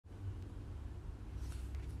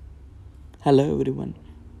Hello everyone.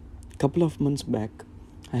 Couple of months back,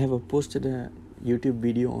 I have posted a YouTube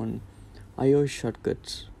video on iOS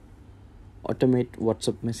shortcuts automate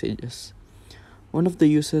WhatsApp messages. One of the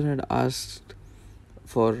user had asked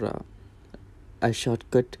for a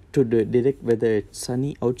shortcut to detect whether it's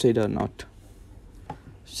sunny outside or not.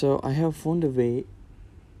 So I have found a way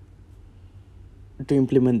to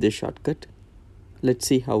implement this shortcut. Let's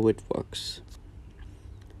see how it works.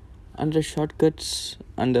 Under shortcuts,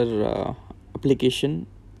 under application,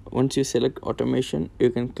 once you select automation,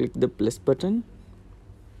 you can click the plus button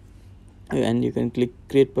and you can click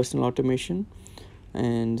create personal automation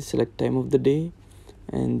and select time of the day,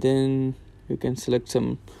 and then you can select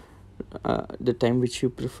some the time which you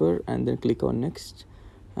prefer, and then click on next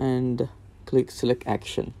and click select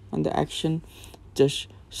action. On the action, just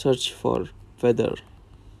search for weather.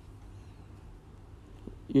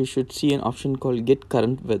 You should see an option called get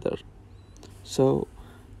current weather. So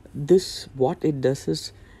this what it does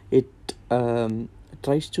is it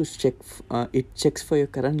tries to check it checks for your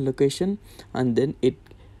current location, and then it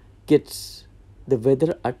gets the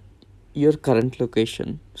weather at your current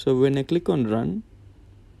location. So when I click on run,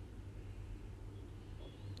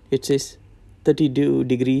 it says 32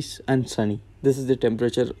 degrees and sunny. This is the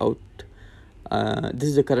temperature out. This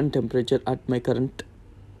is the current temperature at my current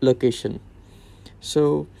location.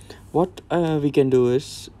 So what we can do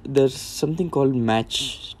is there's something called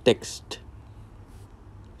match text.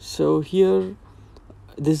 So here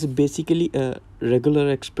this is basically a regular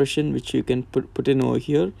expression which you can put in over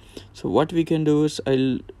here. So what we can do is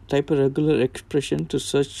I'll type a regular expression to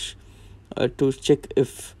search to check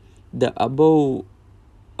if the above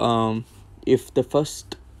if the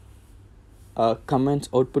first command's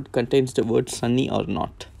output contains the word sunny or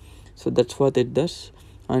not. So that's what it does,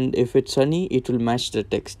 and if it's sunny it will match the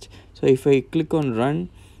text. So if I click on run,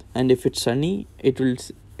 and if it's sunny it will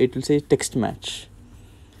say text match.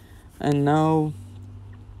 And now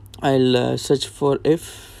I'll search for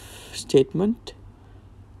if statement.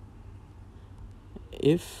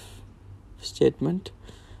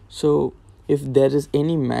 So if there is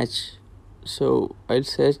any match, so I'll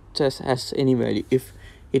search as any value. If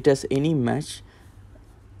it has any match,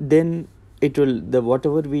 then it will the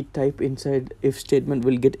whatever we type inside if statement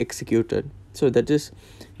will get executed. So that is,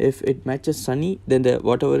 if it matches sunny, then the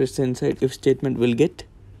whatever is inside if statement will get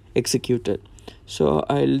executed. So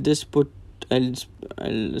I'll just put I'll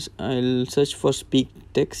search for speak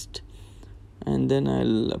text, and then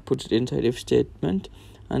I'll put it inside if statement,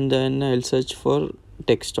 and then I'll search for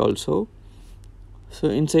text also. So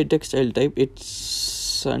inside text I'll type it's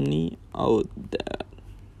sunny out there.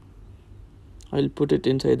 I'll put it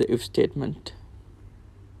inside the if statement.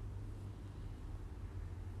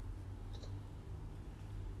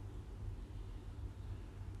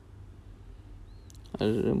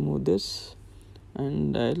 I'll remove this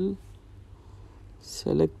and I'll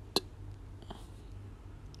select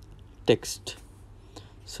text.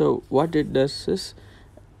 So what it does is,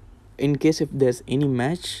 in case if there's any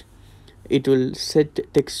match, it will set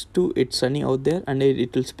text to it's sunny out there, and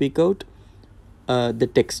it will speak out the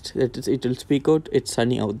text, that is, it will speak out it's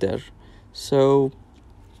sunny out there. So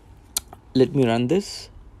let me run this.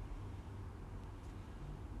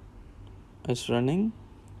 It's running.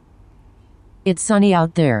 It's sunny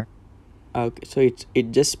out there. Okay, so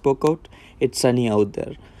it just spoke out it's sunny out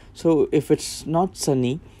there. So if it's not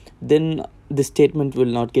sunny, then the statement will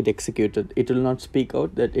not get executed. It will not speak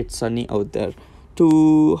out that it's sunny out there.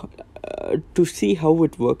 To see how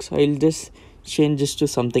it works, I'll just change this to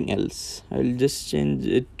something else. I'll just change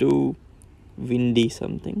it to windy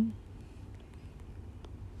something.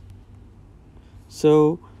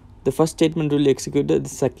 So the first statement will be executed, the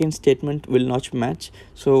second statement will not match,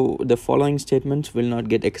 so the following statements will not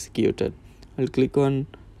get executed. I'll click on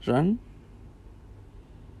run.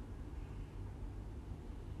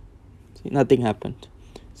 See, nothing happened.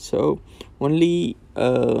 So only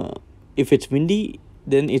if it's windy,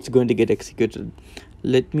 then it's going to get executed.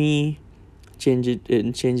 Let me change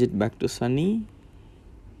it back to sunny,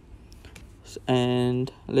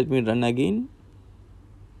 and let me run again.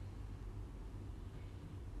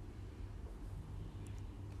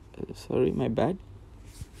 Sorry, my bad.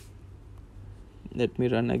 Let me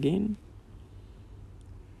run again.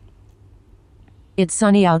 It's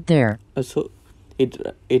sunny out there. So it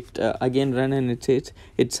again run, and it says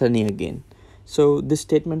it's sunny again. So this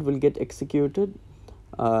statement will get executed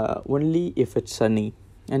only if it's sunny,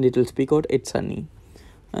 and it will speak out it's sunny.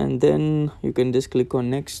 And then you can just click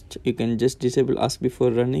on next. You can just disable ask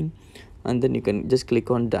before running, and then you can just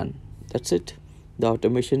click on done. That's it. The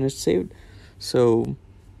automation is saved. So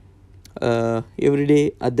every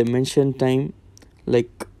day at the mentioned time,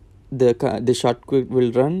 like the shortcut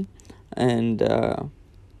will run, and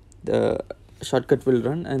the shortcut will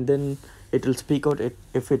run, and then it will speak out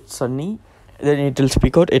if it's sunny, then it will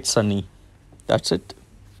speak out it's sunny. That's it.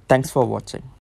 Thanks for watching.